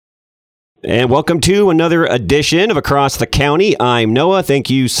And welcome to another edition of Across the County. I'm Noah.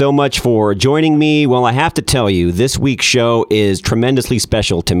 Thank you so much for joining me. Well, I have to tell you, this week's show is tremendously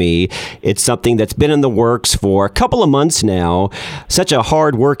special to me. It's something that's been in the works for a couple of months now. Such a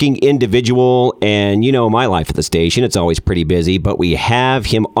hard-working individual, and you know my life at the station. It's always pretty busy, but we have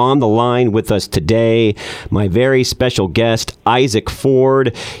him on the line with us today. My very special guest, Isaac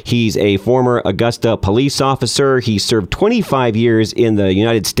Ford. He's a former Augusta police officer. He served 25 years in the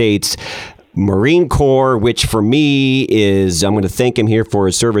United States Marine Corps, which for me is, I'm going to thank him here for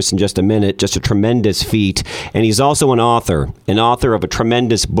his service in just a minute, just a tremendous feat. And he's also an author of a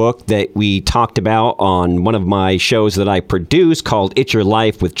tremendous book that we talked about on one of my shows that I produce called It's Your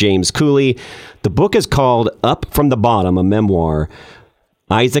Life with James Cooley. The book is called Up from the Bottom, a memoir.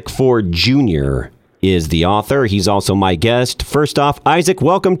 Isaac Ford Jr. is the author. He's also my guest. First off, Isaac,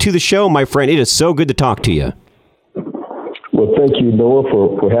 welcome to the show, my friend. It is so good to talk to you. Well, thank you, Noah,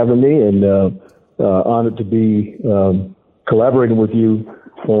 for having me, and honored to be collaborating with you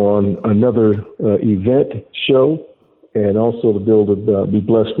on another event show, and also to be able to be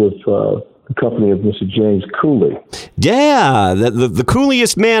blessed with the company of Mr. James Cooley. Yeah, the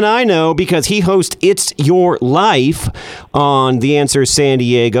coolest man I know, because he hosts It's Your Life on The Answer San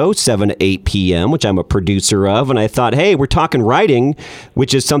Diego, 7 to 8 p.m., which I'm a producer of. And I thought, hey, we're talking writing,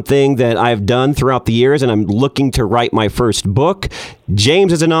 which is something that I've done throughout the years, and I'm looking to write my first book.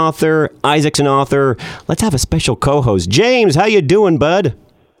 James is an author. Isaac's an author. Let's have a special co-host. James, how you doing, bud?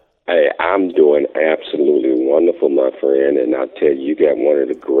 Hey, I'm doing absolutely wonderful, my friend, and I tell you, you got one of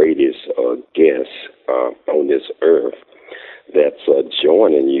the greatest guests on this earth that's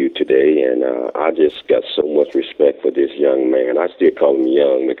joining you today, and I just got so much respect for this young man. I still call him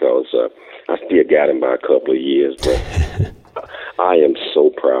young because I still got him by a couple of years, but I am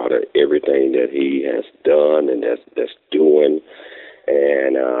so proud of everything that he has done and that's doing,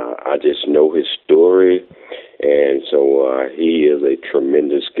 and I just know his story. And so he is a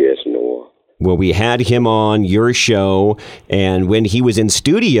tremendous guest, Noah. Well, we had him on your show, and when he was in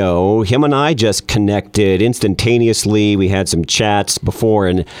studio, him and I just connected instantaneously. We had some chats before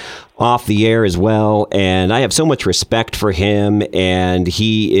and off the air as well, and I have so much respect for him, and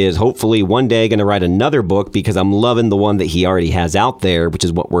he is hopefully one day going to write another book, because I'm loving the one that he already has out there, which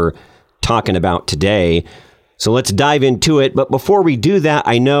is what we're talking about today. So let's dive into it. But before we do that,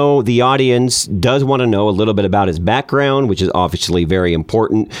 I know the audience does want to know a little bit about his background, which is obviously very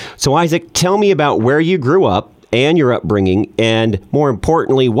important. So Isaac, tell me about where you grew up and your upbringing, and more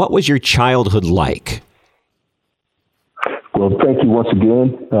importantly, what was your childhood like? Well, thank you once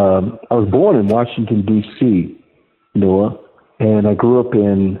again. I was born in Washington, D.C., Noah, and I grew up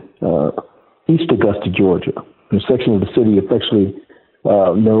in East Augusta, Georgia, in a section of the city affectionately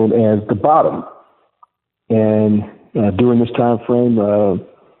known as the Bottom. And during this time frame, I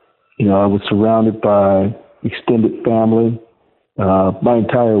was surrounded by extended family. My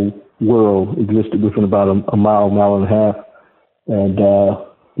entire world existed within about a mile and a half. And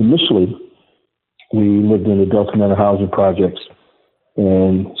initially, we lived in adult manor housing projects.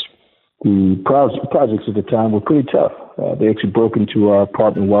 And the projects at the time were pretty tough. They actually broke into our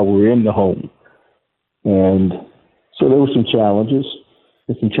apartment while we were in the home. And so there were some challenges.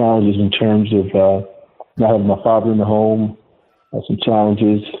 There's some challenges in terms of not having my father in the home, some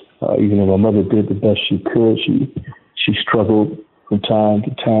challenges. Even though my mother did the best she could, she struggled from time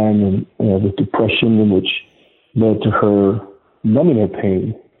to time and with depression, which led to her numbing her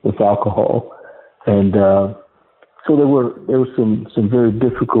pain with alcohol. And so there were some very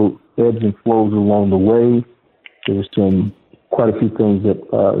difficult ebbs and flows along the way. There was quite a few things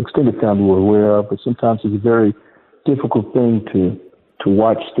that extended family were aware of, but sometimes it's a very difficult thing to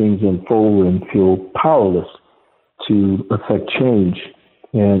watch things unfold and feel powerless to affect change.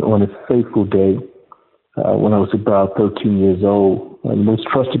 And on a fateful day, when I was about 13 years old, the most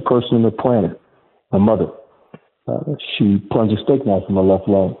trusted person on the planet, my mother, she plunged a steak knife in my left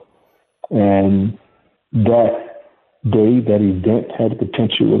lung. And that day, that event had the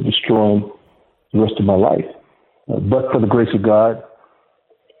potential of destroying the rest of my life. But for the grace of God,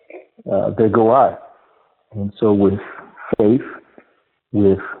 there go I. And so with faith,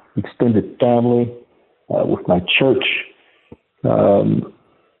 with extended family, with my church, and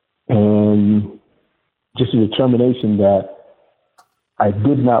just a determination that I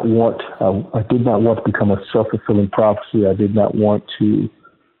did not want to become a self-fulfilling prophecy. I did not want to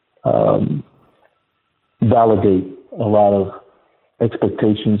validate a lot of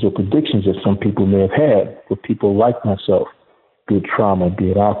expectations or predictions that some people may have had for people like myself, be it trauma,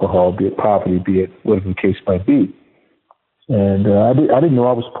 be it alcohol, be it poverty, be it whatever the case might be. And I didn't know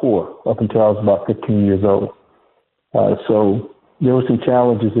I was poor up until I was about 15 years old. So there were some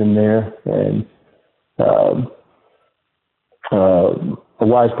challenges in there, and a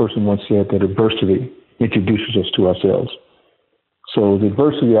wise person once said that adversity introduces us to ourselves. So the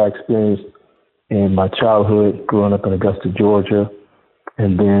adversity I experienced in my childhood, growing up in Augusta, Georgia,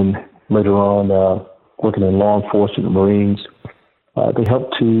 and then later on working in law enforcement and Marines, they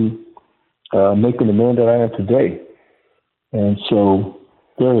helped to make me the man that I am today. And so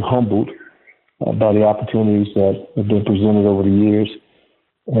very humbled by the opportunities that have been presented over the years,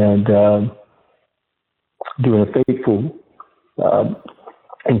 and during a fateful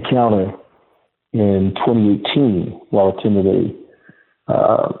encounter in 2018 while attending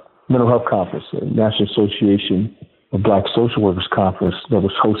a mental health conference, a National Association of Black Social Workers conference that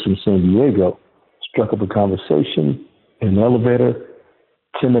was hosted in San Diego, struck up a conversation in an elevator.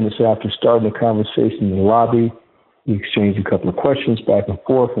 10 minutes after starting the conversation in the lobby, we exchanged a couple of questions back and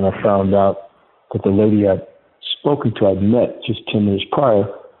forth, and I found out that the lady I'd spoken to, I'd met just 10 minutes prior,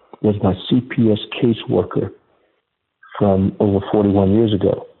 was my CPS caseworker from over 41 years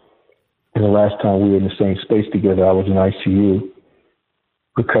ago. And the last time we were in the same space together, I was in ICU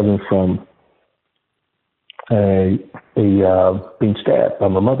recovering from being stabbed by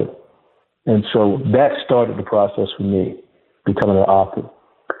my mother. And so that started the process for me, becoming an author.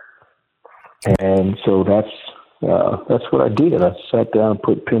 And so that's what I did. I sat down and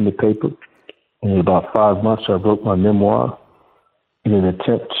put pen to paper. And in about 5 months, I wrote my memoir in an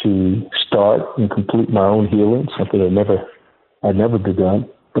attempt to start and complete my own healing, something I'd never begun,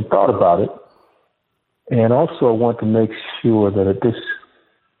 but thought about it. And also I want to make sure that at this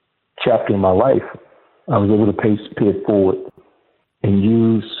chapter in my life, I was able to pay it forward and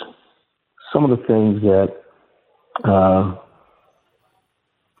use some of the things that,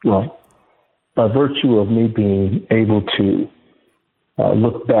 by virtue of me being able to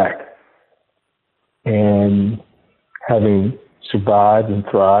look back and having survived and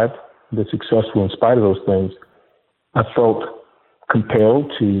thrived, been successful in spite of those things, I felt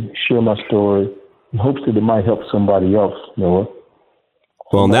compelled to share my story in hopes that it might help somebody else, Noah.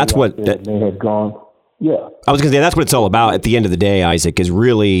 Well, and that's what may have gone. Yeah. I was going to say, that's what it's all about at the end of the day, Isaac, is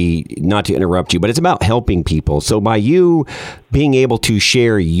really, not to interrupt you, but it's about helping people. So by you being able to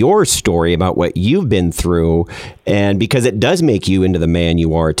share your story about what you've been through, and because it does make you into the man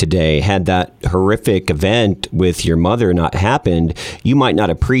you are today, had that horrific event with your mother not happened, you might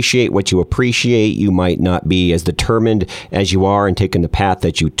not appreciate what you appreciate. You might not be as determined as you are in taking the path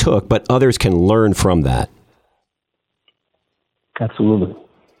that you took, but others can learn from that. Absolutely.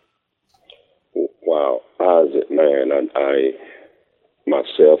 Wow, Isaac, man, I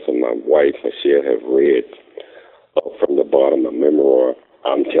myself and my wife, Michelle, have read from the bottom of memoir.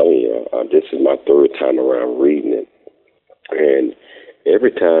 I'm telling you, this is my third time around reading it. And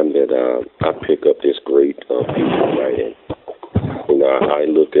every time that I pick up this great piece of writing, I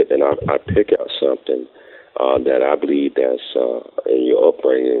look at and I pick out something that I believe that's in your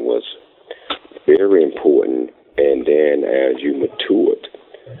upbringing was very important. And then as you matured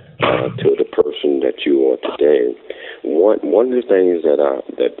to the person that you are today, one of the things that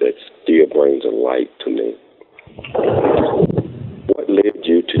still brings a light to me, what led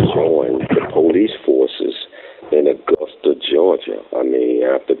you to join the police forces in Augusta, Georgia? I mean,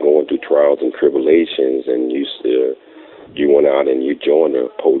 after going through trials and tribulations, and you went out and you joined the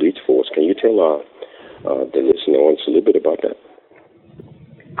police force. Can you tell the listeners a little bit about that?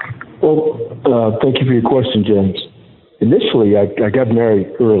 Well, thank you for your question, James. Initially, I got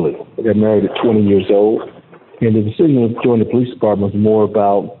married early. I got married at 20 years old, and the decision to join the police department was more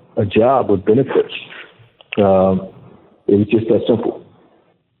about a job with benefits. It was just that simple.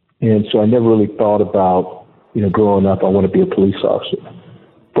 And so I never really thought about, growing up, I want to be a police officer.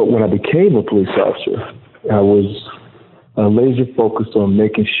 But when I became a police officer, I was laser focused on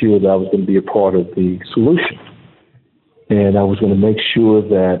making sure that I was going to be a part of the solution. And I was going to make sure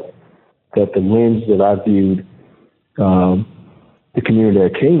that the lens that I viewed the community that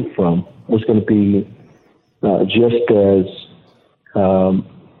I came from was going to be just as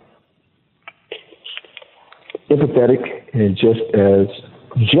empathetic and just as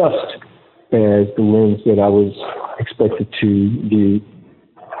the lens that I was expected to view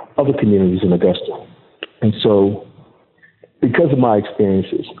other communities in Augusta. And so, because of my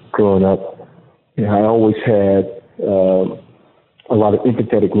experiences growing up, I always had a lot of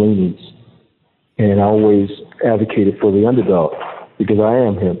empathetic leanings. And I always advocated for the underdog because I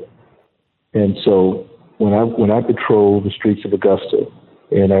am him. And so when I patrol the streets of Augusta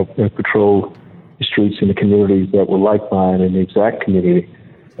and I patrol the streets in the communities that were like mine in the exact community,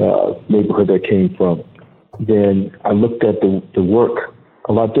 neighborhood that came from, then I looked at the work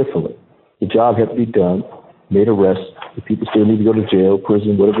a lot differently. The job had to be done, made arrests, The people still need to go to jail,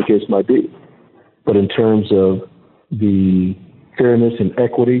 prison, whatever the case might be. But in terms of the fairness and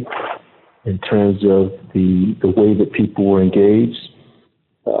equity, in terms of the way that people were engaged,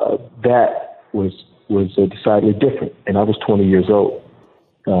 that was decidedly different. And I was 20 years old.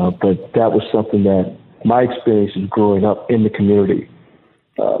 But that was something that my experiences growing up in the community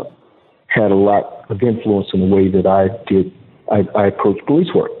had a lot of influence in the way that I approached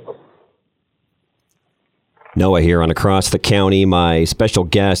police work. Noah here on Across the County. My special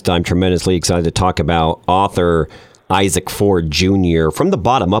guest, I'm tremendously excited to talk about author Isaac Ford Jr. From the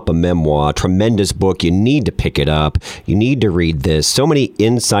Bottom Up, a memoir, tremendous book. You need to pick it up. You need to read this. So many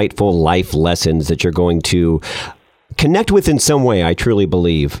insightful life lessons that you're going to connect with in some way, I truly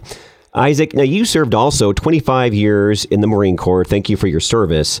believe. Isaac, now you served also 25 years in the Marine Corps. Thank you for your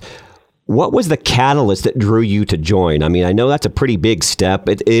service. What was the catalyst that drew you to join? I mean, I know that's a pretty big step.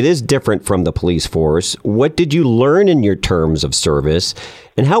 It is different from the police force. What did you learn in your terms of service?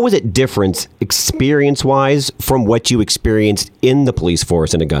 And how was it different experience-wise from what you experienced in the police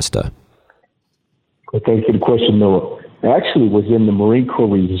force in Augusta? Well, thank you for the question, Noah. I actually was in the Marine Corps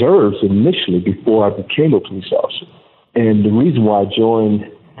Reserves initially before I became a police officer. And the reason why I joined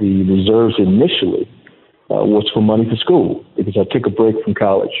the Reserves initially was for money for school, because I took a break from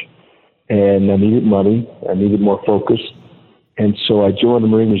college. And I needed money. I needed more focus. And so I joined the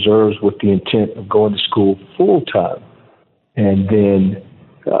Marine Reserves with the intent of going to school full time, and then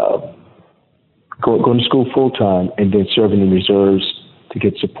going to school full time, and then serving in reserves to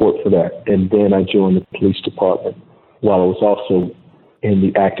get support for that. And then I joined the police department while I was also in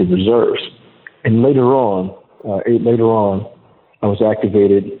the active reserves. And later on, I was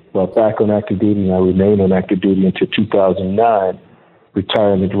activated, back on active duty, and I remained on active duty until 2009.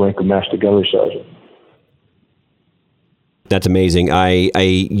 Retiring at the rank of Master Gunnery Sergeant. That's amazing. I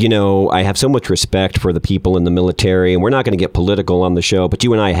have so much respect for the people in the military, and we're not going to get political on the show, but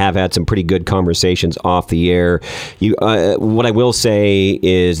you and I have had some pretty good conversations off the air. What I will say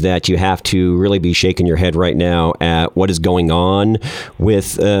is that you have to really be shaking your head right now at what is going on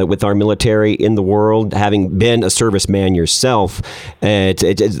with our military in the world. Having been a serviceman yourself,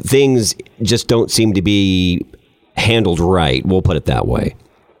 things just don't seem to be handled right. We'll put it that way.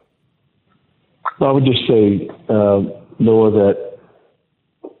 I would just say, Noah, that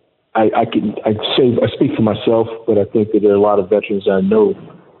I speak for myself, but I think that there are a lot of veterans I know,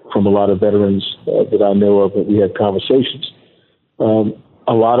 from a lot of veterans that I know of, that we had conversations.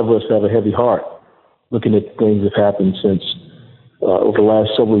 A lot of us have a heavy heart looking at the things that have happened since over the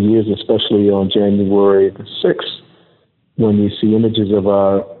last several years, especially on January the 6th, when you see images of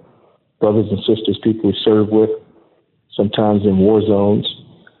our brothers and sisters, people we serve with, sometimes in war zones,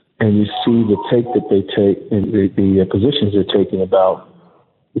 and you see the take that they take and the positions they're taking about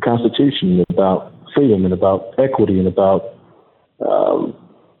the Constitution, about freedom and about equity and about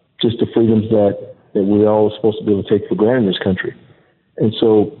just the freedoms that we're all supposed to be able to take for granted in this country. And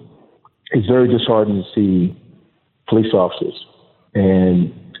so it's very disheartening to see police officers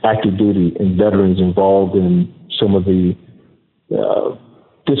and active duty and veterans involved in some of the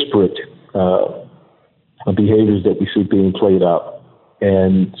disparate behaviors that we see being played out.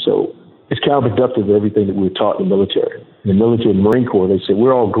 And so it's counterproductive to everything that we were taught in the military. In the military, in the Marine Corps, they said,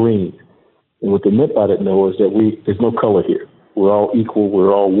 we're all green. And what they meant by that, Noah, is that there's no color here. We're all equal.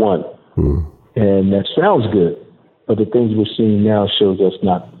 We're all one. And that sounds good, but the things we're seeing now shows that's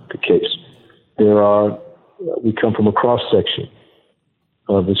not the case. We come from a cross-section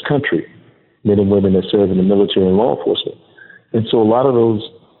of this country, men and women that serve in the military and law enforcement. And so a lot of those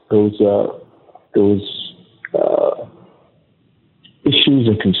issues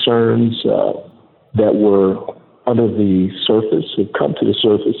and concerns that were under the surface have come to the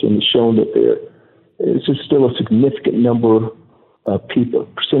surface, and it's shown that there is still a significant number of people,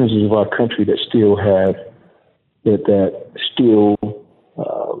 percentages of our country that still have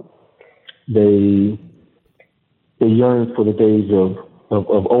they yearn for the days of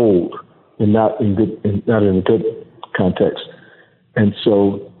old, and not in a good context. And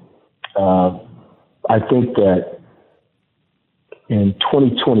so I think that in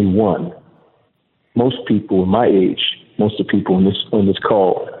 2021, most people my age, most of the people on this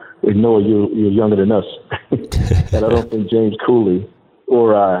call, we know you're younger than us, and I don't think James Cooley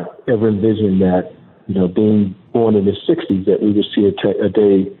or I ever envisioned that, being born in the 60s, that we would see a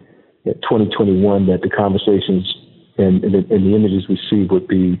day in 2021 that the conversations and the images we see would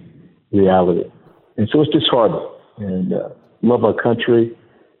be reality. And so it's disheartening. And love our country,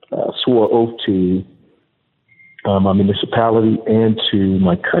 swore an oath to my municipality and to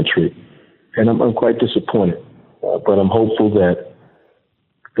my country, and I'm quite disappointed. But I'm hopeful that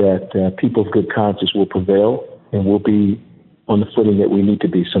people of good conscience will prevail, and we'll be on the footing that we need to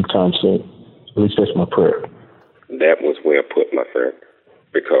be sometime soon. At least that's my prayer. That was well put, my friend,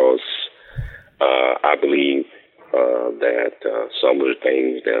 because I believe that some of the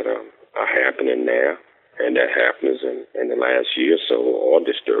things that are happening now and that happens in the last year or so are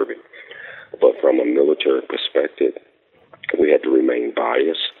disturbing. But from a military perspective, we had to remain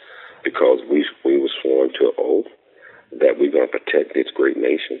biased because we were sworn to an oath that we're going to protect this great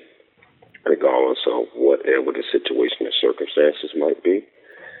nation, regardless of whatever the situation or circumstances might be.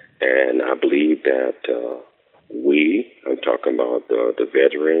 And I believe that I'm talking about the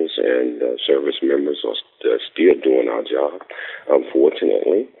veterans and service members are still doing our job.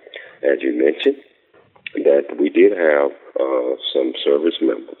 Unfortunately, as you mentioned, that we did have some service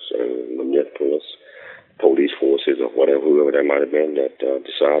members and manipulous police forces or whoever that might have been that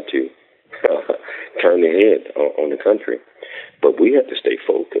decided to turn their head on the country. But we had to stay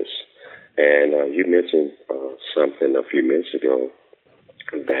focused. And you mentioned something a few minutes ago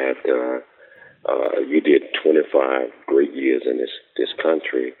that you did 25 great years in this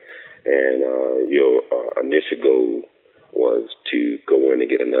country, and your initial goal was to go in and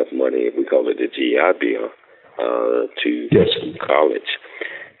get enough money, we call it the GI Bill, to college.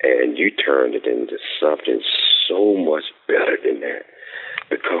 And you turned it into something so much better than that,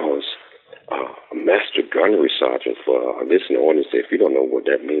 because a master gunnery sergeant, for our listening audience, if you don't know what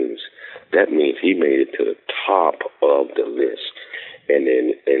that means he made it to the top of the list and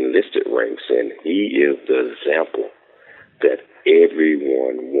then enlisted ranks, and he is the example that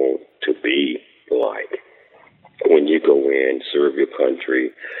everyone wants to be like. When you go in, serve your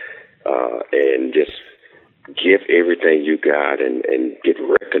country, and just give everything you got and get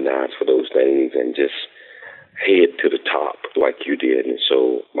recognized for those things and just head to the top like you did. And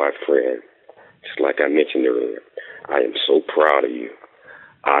so, my friend, just like I mentioned earlier, I am so proud of you.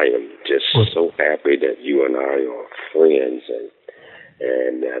 I am just so happy that you and I are friends,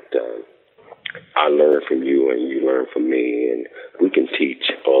 and that I learn from you and you learn from me, and we can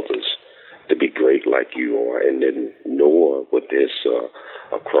teach others to be great like you are. And then know with this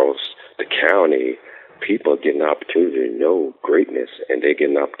across the county, people get an opportunity to know greatness, and they get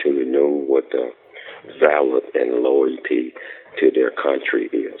an opportunity to know what the valor and loyalty to their country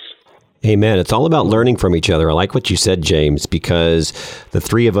is. Amen. It's all about learning from each other. I like what you said, James, because the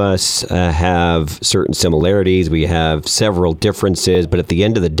three of us have certain similarities. We have several differences, but at the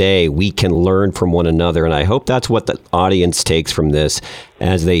end of the day, we can learn from one another. And I hope that's what the audience takes from this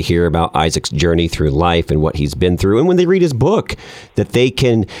as they hear about Isaac's journey through life and what he's been through. And when they read his book, that they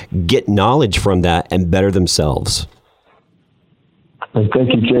can get knowledge from that and better themselves. And thank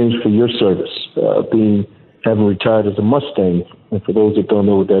you, James, for your service, having retired as a Mustang. And for those that don't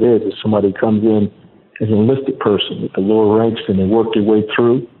know what that is somebody comes in as an enlisted person at the lower ranks, and they work their way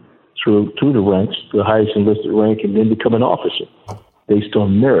through the ranks, the highest enlisted rank, and then become an officer based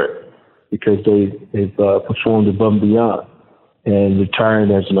on merit, because they've performed above and beyond, and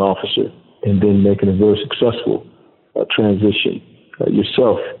retiring as an officer, and then making a very successful transition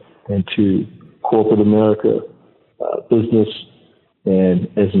yourself into corporate America, business, and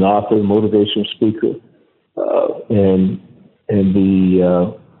as an author, motivational speaker, and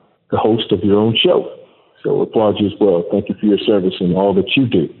the host of your own show. So applaud you as well. Thank you for your service and all that you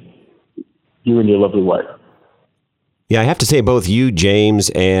do, you and your lovely wife. Yeah, I have to say both you, James,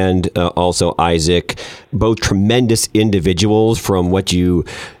 and also Isaac, both tremendous individuals from what you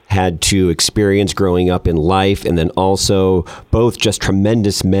had to experience growing up in life, and then also both just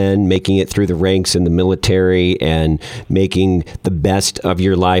tremendous men making it through the ranks in the military and making the best of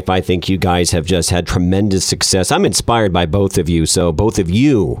your life. I think you guys have just had tremendous success. I'm inspired by both of you, so both of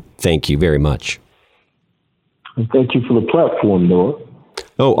you, thank you very much. And thank you for the platform, Noah.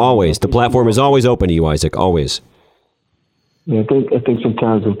 Oh, always. The platform is always open to you, Isaac, always. Yeah, I think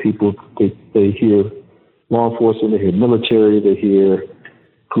sometimes when people they hear law enforcement, they hear military, they hear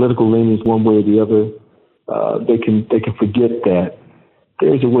political leanings one way or the other, they can forget that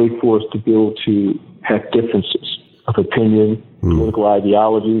there's a way for us to be able to have differences of opinion, political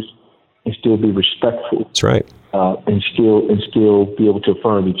ideologies, and still be respectful. That's right. And still be able to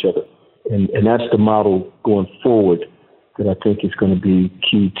affirm each other. And that's the model going forward that I think is going to be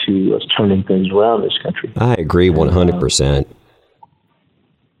key to us turning things around in this country. I agree 100%.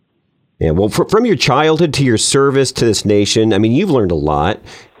 Yeah, well, from your childhood to your service to this nation, I mean, you've learned a lot,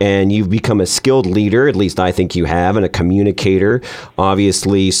 and you've become a skilled leader, at least I think you have, and a communicator,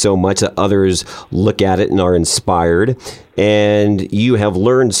 obviously so much that others look at it and are inspired, and you have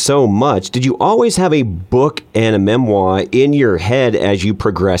learned so much. Did you always have a book and a memoir in your head as you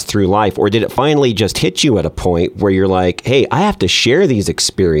progressed through life, or did it finally just hit you at a point where you're like, hey, I have to share these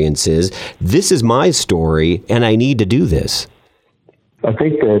experiences, this is my story, and I need to do this? I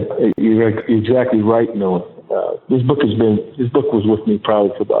think that you're exactly right, Noah. This book was with me probably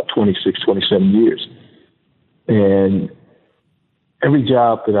for about 26, 27 years. And every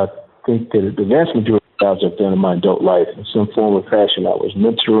job that I think that the vast majority of jobs I've done in my adult life, in some form or fashion, I was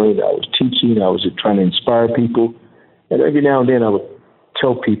mentoring, I was teaching, I was trying to inspire people. And every now and then I would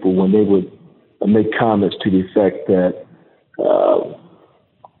tell people when they would make comments to the effect that,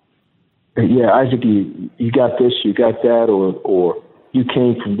 yeah, Isaac, you got this, you got that, or you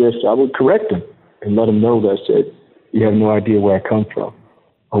came from this, I would correct them and let them know that I said, you have no idea where I come from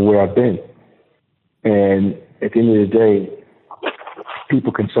or where I've been. And at the end of the day,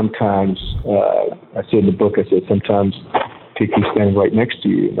 people can sometimes, I said in the book, I said, sometimes people standing right next to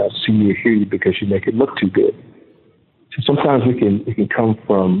you and not see you or hear you because you make it look too good. So sometimes we can come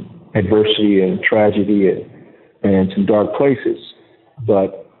from adversity and tragedy and some dark places.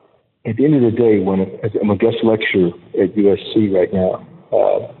 But at the end of the day, when I'm a guest lecturer at USC right now,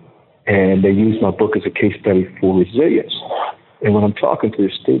 and they use my book as a case study for resilience. And when I'm talking to the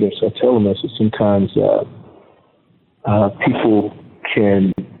students, I tell them that sometimes people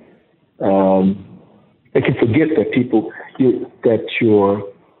can they can forget that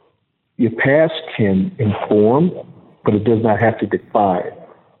your past can inform, but it does not have to define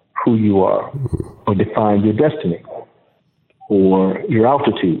who you are or define your destiny or your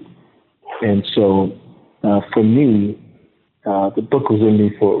altitude. And so for me, the book was in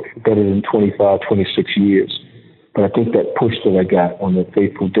me for better than 25, 26 years. But I think that push that I got on that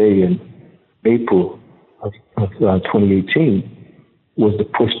fateful day in April of 2018 was the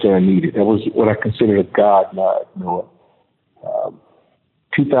push that I needed. That was what I consider a God nod, Noah.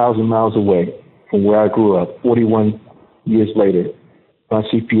 2,000 miles away from where I grew up, 41 years later, my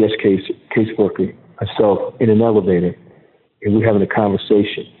CPS caseworker, myself, in an elevator, and we're having a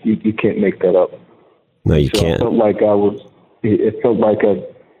conversation. You can't make that up. No, you can't. It felt like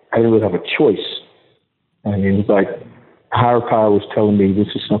I didn't really have a choice. I mean, it was like higher power was telling me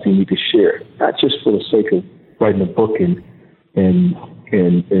this is something you need to share, not just for the sake of writing a book and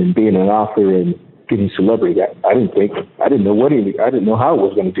being an author and getting celebrity. I didn't know how it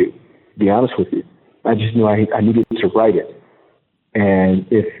was going to do, to be honest with you. I just knew I needed to write it.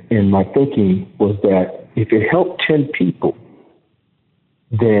 And my thinking was that if it helped 10 people,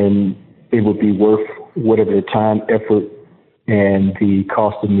 then it would be worth whatever the time, effort, and the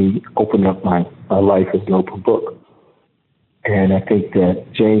cost of me opening up my life as an open book. And I think that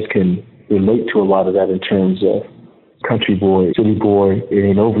James can relate to a lot of that in terms of country boy, city boy, it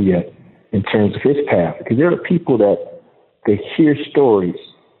ain't over yet, in terms of his path. Because there are people that they hear stories,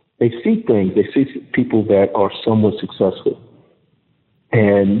 they see things, they see people that are somewhat successful,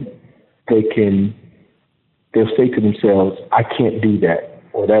 and they'll say to themselves, I can't do that,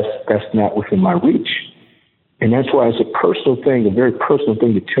 or that's not within my reach. And that's why it's a personal thing, a very personal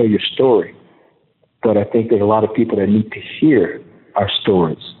thing to tell your story. But I think there's a lot of people that need to hear our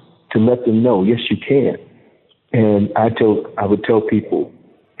stories to let them know, yes, you can. And I would tell people,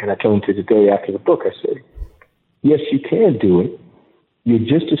 and I tell them to the day after the book, I said, yes, you can do it. You're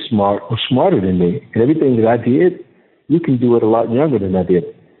just as smart or smarter than me. And everything that I did, you can do it a lot younger than I did.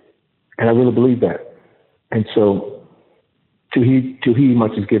 And I really believe that. And so to he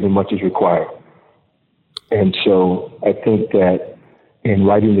much is given, much is required. And so I think that in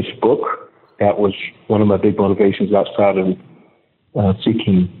writing this book, that was one of my big motivations outside of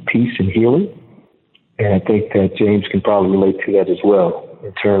seeking peace and healing. And I think that James can probably relate to that as well,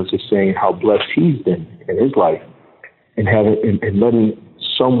 in terms of saying how blessed he's been in his life and letting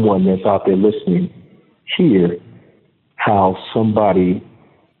someone that's out there listening hear how somebody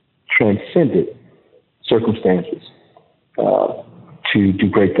transcended circumstances to do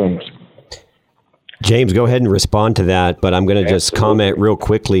great things. James, go ahead and respond to that, but I'm going to just comment real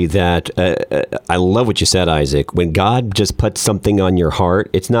quickly that I love what you said, Isaac. When God just puts something on your heart,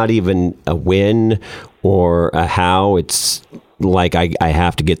 it's not even a when or a how. It's like, I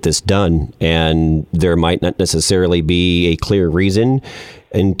have to get this done. And there might not necessarily be a clear reason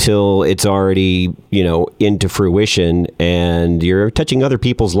until it's already, into fruition and you're touching other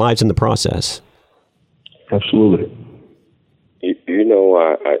people's lives in the process. Absolutely.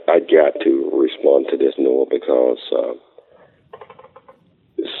 I got to respond to this, Noah, because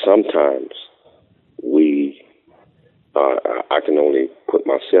sometimes I can only put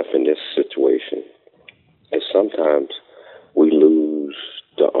myself in this situation, and sometimes we lose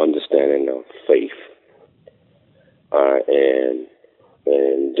the understanding of faith, and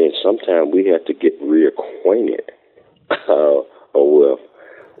then sometimes we have to get reacquainted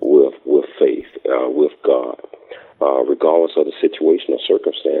with faith, with God, regardless of the situation or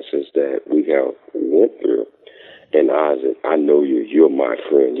circumstances that we have went through. And Isaac, I know you. You're my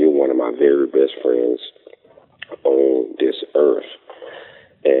friend. You're one of my very best friends on this earth,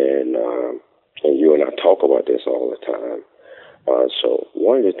 and you and I talk about this all the time. So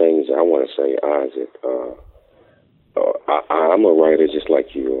one of the things I want to say, Isaac, I'm a writer just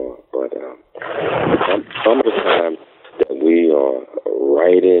like you are, but some of the time that we are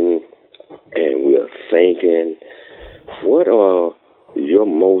writing and we are thinking, what are you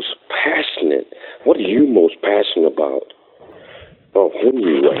most passionate about when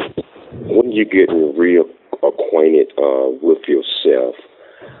you write, when you get real acquainted with yourself,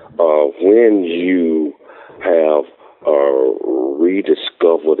 when you have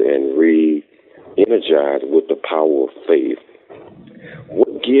rediscovered and re-energized with the power of faith?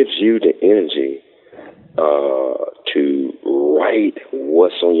 What gives you the energy to write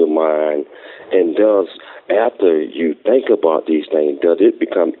what's on your mind? And after you think about these things, does it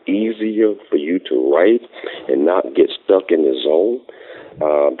become easier for you to write and not get stuck in the zone?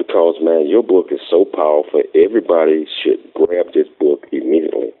 Because, man, your book is so powerful. Everybody should grab this book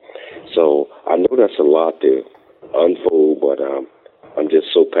immediately. So I know that's a lot to unfold, but I'm just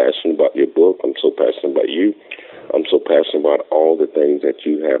so passionate about your book. I'm so passionate about you. I'm so passionate about all the things that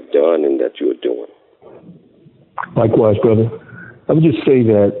you have done and that you are doing. Likewise, brother. I would just say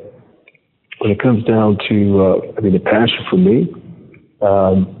that when it comes down to, the passion for me,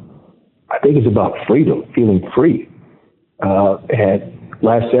 I think it's about freedom, feeling free. And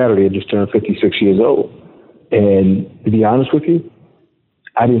last Saturday, I just turned 56 years old. And to be honest with you,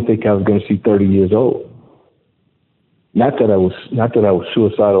 I didn't think I was going to see 30 years old. Not that I was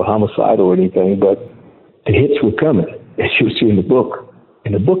suicidal, homicidal, or anything, but the hits were coming, as you'll see in the book.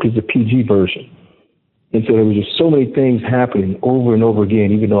 And the book is the PG version. And so there was just so many things happening over and over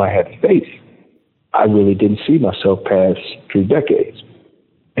again. Even though I had faith, I really didn't see myself past 3 decades.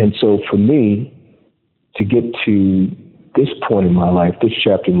 And so for me to get to this point in my life, this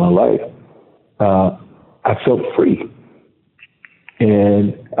chapter in my life, I felt free.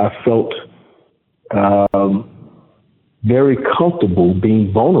 And I felt very comfortable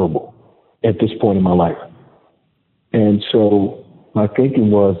being vulnerable at this point in my life. And so my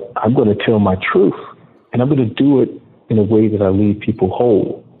thinking was, I'm going to tell my truth, and I'm going to do it in a way that I leave people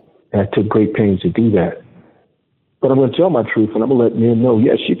whole. And I took great pains to do that. But I'm going to tell my truth, and I'm going to let men know,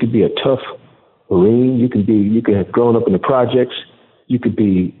 yes, you could be a tough Marine. You could have grown up in the projects. You could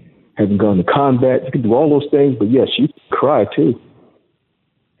be having gone to combat. You can do all those things, but yes, you can cry too.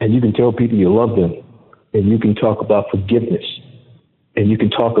 And you can tell people you love them. And you can talk about forgiveness. And you can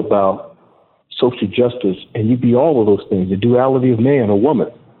talk about social justice. And you be all of those things, the duality of man or woman.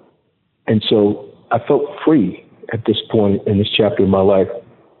 And so I felt free at this point in this chapter of my life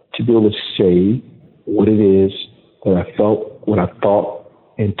to be able to say what it is that I felt, what I thought,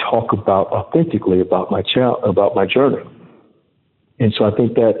 and talk about authentically about my journey. And so I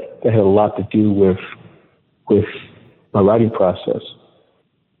think that had a lot to do with my writing process.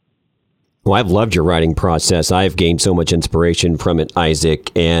 Well, I've loved your writing process. I've gained so much inspiration from it,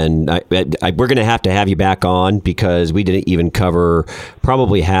 Isaac. And we're going to have you back on because we didn't even cover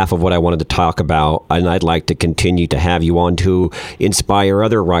probably half of what I wanted to talk about. And I'd like to continue to have you on to inspire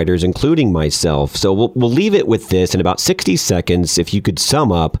other writers, including myself. So we'll leave it with this in about 60 seconds. If you could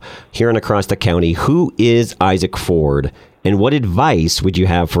sum up here and across the county, who is Isaac Ford? And what advice would you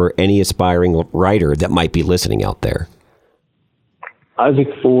have for any aspiring writer that might be listening out there? Isaac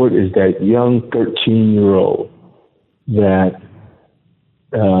Ford is that young 13-year-old that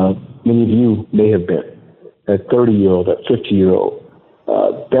many of you may have been, that 30-year-old, that 50-year-old,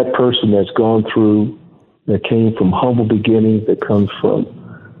 that person that's gone through, that came from humble beginnings, that comes from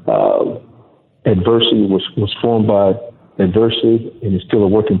adversity, was formed by adversity, and is still a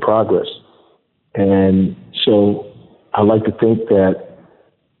work in progress. And so I like to think that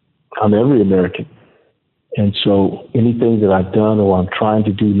I'm every American. And so anything that I've done or I'm trying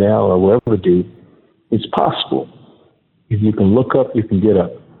to do now or will ever do, it's possible. If you can look up, you can get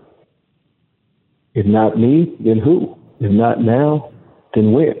up. If not me, then who? If not now,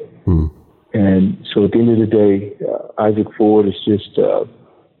 then when? And so at the end of the day, Isaac Ford is just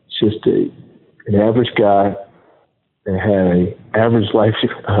an average guy that had an average life,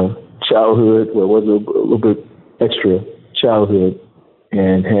 childhood, well, it was a little bit extra childhood,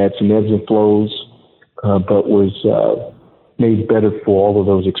 and had some ebbs and flows, but was made better for all of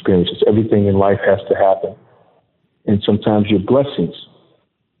those experiences. Everything in life has to happen. And sometimes your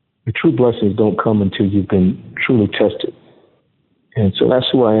true blessings don't come until you've been truly tested. And so that's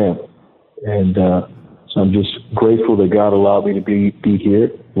who I am. And so I'm just grateful that God allowed me to be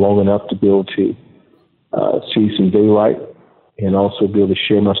here long enough to be able to see some daylight and also be able to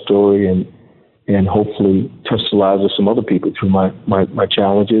share my story and hopefully touch the lives of some other people through my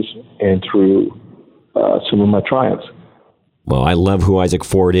challenges and through some of my triumphs. Well, I love who Isaac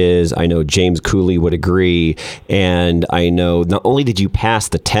Ford is. I know James Cooley would agree. And I know not only did you pass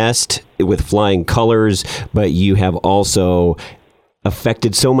the test with flying colors, but you have also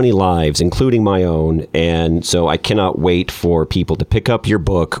affected so many lives, including my own. And so I cannot wait for people to pick up your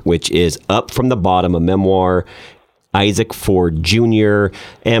book, which is Up from the Bottom, a memoir, Isaac Ford Jr.,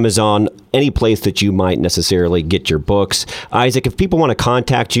 Amazon, any place that you might necessarily get your books. Isaac, if people want to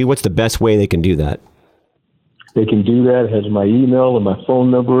contact you, what's the best way they can do that? They can do that. It has my email and my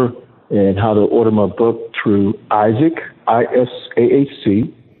phone number and how to order my book through Isaac,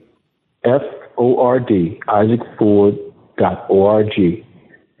 ISAAC, FORD, IsaacFord.org.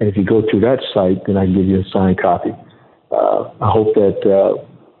 And if you go through that site, then I can give you a signed copy. I hope that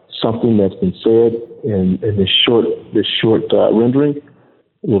something that's been said in this short rendering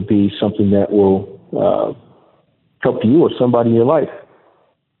will be something that will help you or somebody in your life.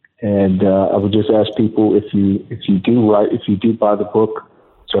 And I would just ask people, if you do buy the book,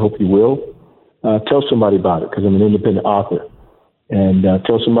 so I hope you will, tell somebody about it, because I'm an independent author. And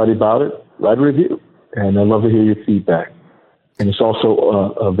tell somebody about it, write a review, and I'd love to hear your feedback. And it's also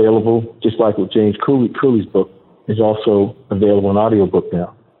available, just like with James Cooley's book, is also available in audiobook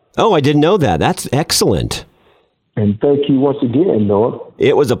now. Oh, I didn't know that. That's excellent. And thank you once again, Noah.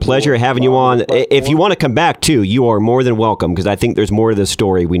 It was a pleasure having you on. If you want to come back, too, you are more than welcome, because I think there's more to the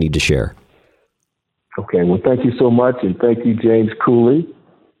story we need to share. Okay. Well, thank you so much, and thank you, James Cooley,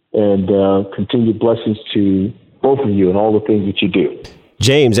 and continued blessings to both of you and all the things that you do.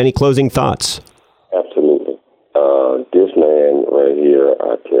 James, any closing thoughts? Absolutely. This man right here,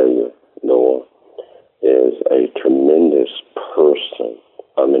 I tell you, Noah, is a tremendous person.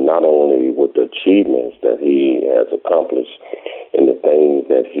 I mean, not only with the achievements that he has accomplished and the things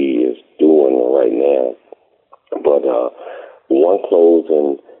that he is doing right now, but one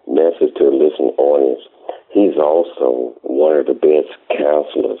closing message to the listening audience, he's also one of the best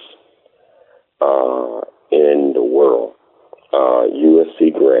counselors in the world,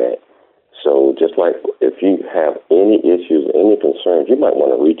 USC grad. So just like if you have any issues, any concerns, you might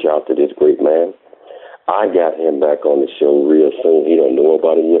want to reach out to this great man. I got him back on the show real soon. He don't know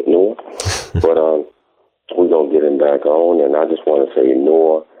about it yet, Noah. But we're going to get him back on. And I just want to say,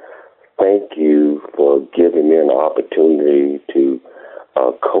 Noah, thank you for giving me an opportunity to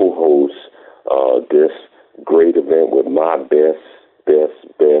co-host this great event with my best,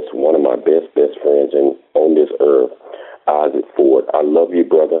 one of my best friends on this earth, Isaac Ford. I love you,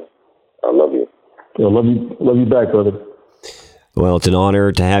 brother. I love you. Yeah, love you back, brother. Well, it's an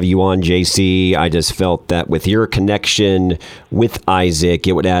honor to have you on, JC. I just felt that with your connection with Isaac,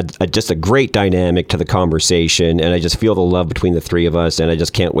 it would add just a great dynamic to the conversation. And I just feel the love between the three of us. And I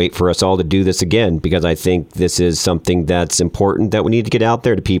just can't wait for us all to do this again, because I think this is something that's important that we need to get out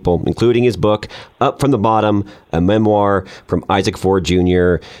there to people, including his book, Up from the Bottom, a memoir from Isaac Ford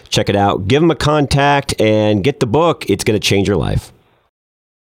Jr. Check it out. Give him a contact and get the book. It's going to change your life.